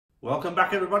Welcome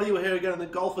back everybody, we're here again in the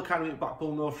Golf Academy at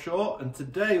Blackpool North Shore, and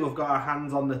today we've got our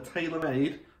hands on the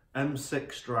TaylorMade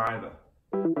M6 Driver.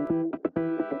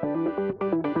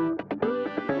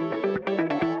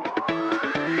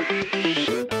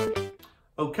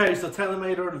 Okay, so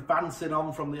TaylorMade are advancing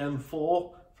on from the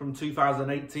M4 from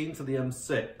 2018 to the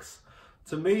M6.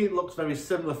 To me it looks very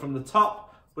similar from the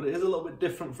top, but it is a little bit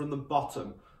different from the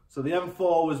bottom. So the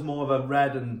M4 was more of a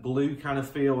red and blue kind of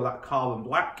feel with that carbon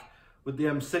black. With the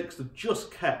M6, they've just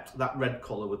kept that red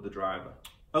colour with the driver.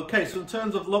 Okay, so in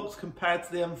terms of looks compared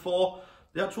to the M4,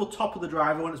 the actual top of the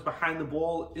driver when it's behind the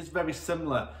ball is very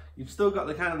similar. You've still got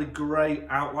the kind of the grey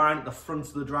outline at the front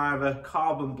of the driver,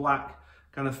 carbon black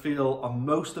kind of feel on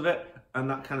most of it, and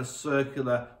that kind of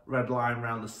circular red line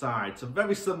around the side. So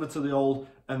very similar to the old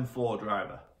M4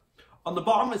 driver. On the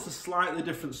bottom, it's a slightly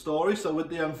different story. So with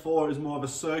the M4, it's more of a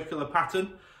circular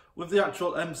pattern. With the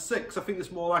actual M6, I think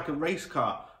it's more like a race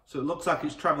car. So it looks like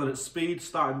it's travelling at speed,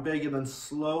 starting big and then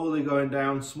slowly going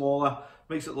down smaller.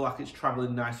 Makes it look like it's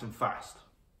travelling nice and fast.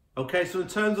 Okay, so in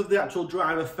terms of the actual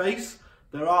driver face,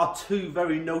 there are two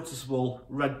very noticeable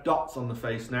red dots on the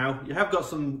face now. You have got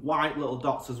some white little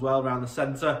dots as well around the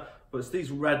centre, but it's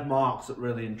these red marks that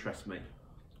really interest me.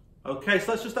 Okay,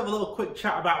 so let's just have a little quick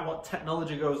chat about what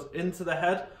technology goes into the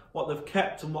head, what they've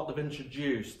kept and what they've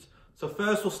introduced. So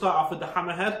first we'll start off with the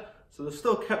hammerhead. So they've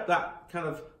still kept that kind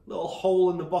of little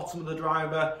hole in the bottom of the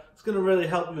driver. It's going to really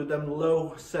help you with them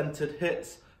low centered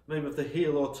hits, maybe with the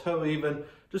heel or toe even,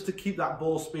 just to keep that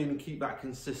ball speed and keep that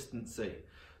consistency.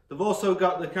 They've also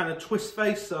got the kind of twist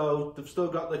face, so they've still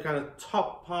got the kind of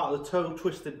top part of the toe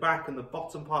twisted back and the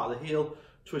bottom part of the heel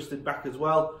twisted back as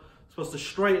well. It's supposed to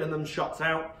straighten them shots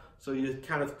out, so your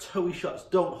kind of toey shots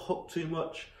don't hook too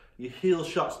much, your heel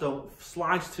shots don't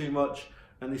slice too much,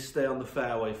 and they stay on the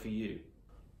fairway for you.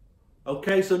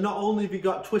 Okay, so not only have you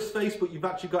got twist face, but you've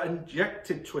actually got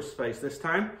injected twist face this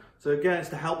time. So again, it's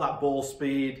to help that ball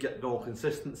speed, get more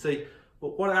consistency.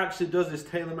 But what it actually does is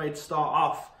TaylorMade start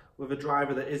off with a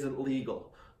driver that isn't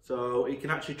legal. So it can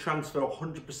actually transfer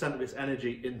 100% of its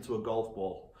energy into a golf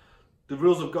ball. The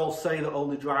rules of golf say that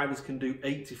only drivers can do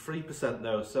 83%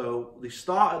 though. So they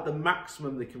start at the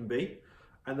maximum they can be,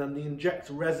 and then they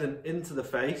inject resin into the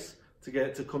face to get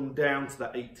it to come down to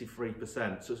that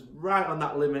 83%. So it's right on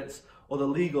that limits, or the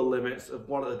legal limits of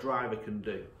what a driver can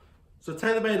do. So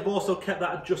TaylorMade have also kept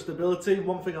that adjustability.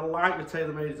 One thing I like with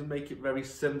TaylorMade is to make it very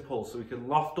simple. So we can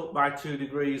loft up by 2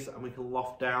 degrees and we can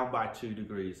loft down by 2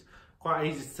 degrees. Quite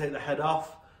easy to take the head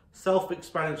off.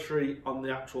 Self-explanatory on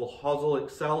the actual hosel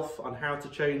itself on how to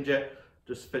change it.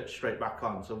 Just fits straight back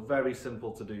on. So very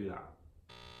simple to do that.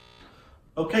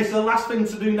 Okay, so the last thing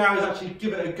to do now is actually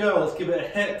give it a go. Let's give it a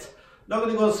hit. Not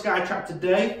going to go on SkyTrack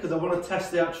today because I want to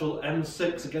test the actual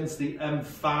M6 against the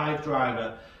M5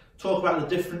 driver. Talk about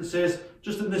the differences.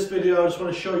 Just in this video, I just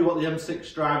want to show you what the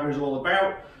M6 driver is all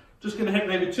about. Just going to hit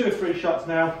maybe 2 or 3 shots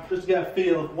now, just to get a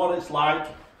feel of what it's like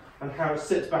and how it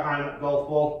sits behind that golf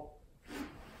ball.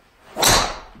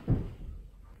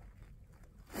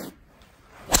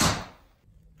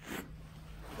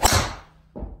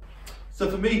 So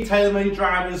for me, TaylorMade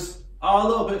drivers are a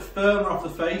little bit firmer off the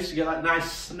face. You get that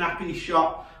nice snappy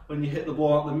shot when you hit the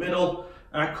ball at the middle.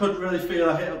 And I could really feel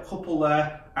I hit a couple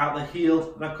there out the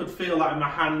heel, and I could feel that in my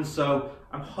hands. So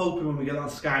I'm hoping when we get on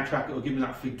SkyTrack, it will give me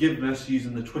that forgiveness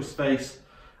using the twist face.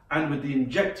 And with the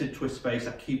injected twist face,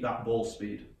 I keep that ball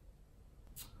speed.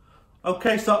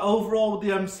 Okay, so overall with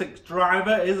the M6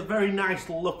 driver, it is a very nice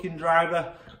looking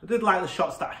driver. I did like the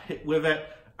shots that I hit with it,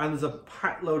 and there's a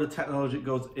packed load of technology that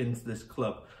goes into this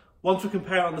club. Once we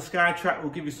compare it on the SkyTrack,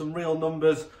 we'll give you some real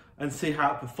numbers and see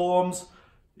how it performs.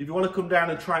 If you want to come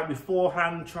down and try it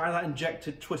beforehand, try that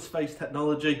injected twist face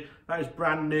technology. That is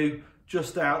brand new,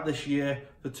 just out this year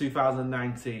for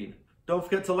 2019. Don't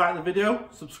forget to like the video,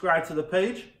 subscribe to the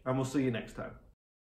page, and we'll see you next time.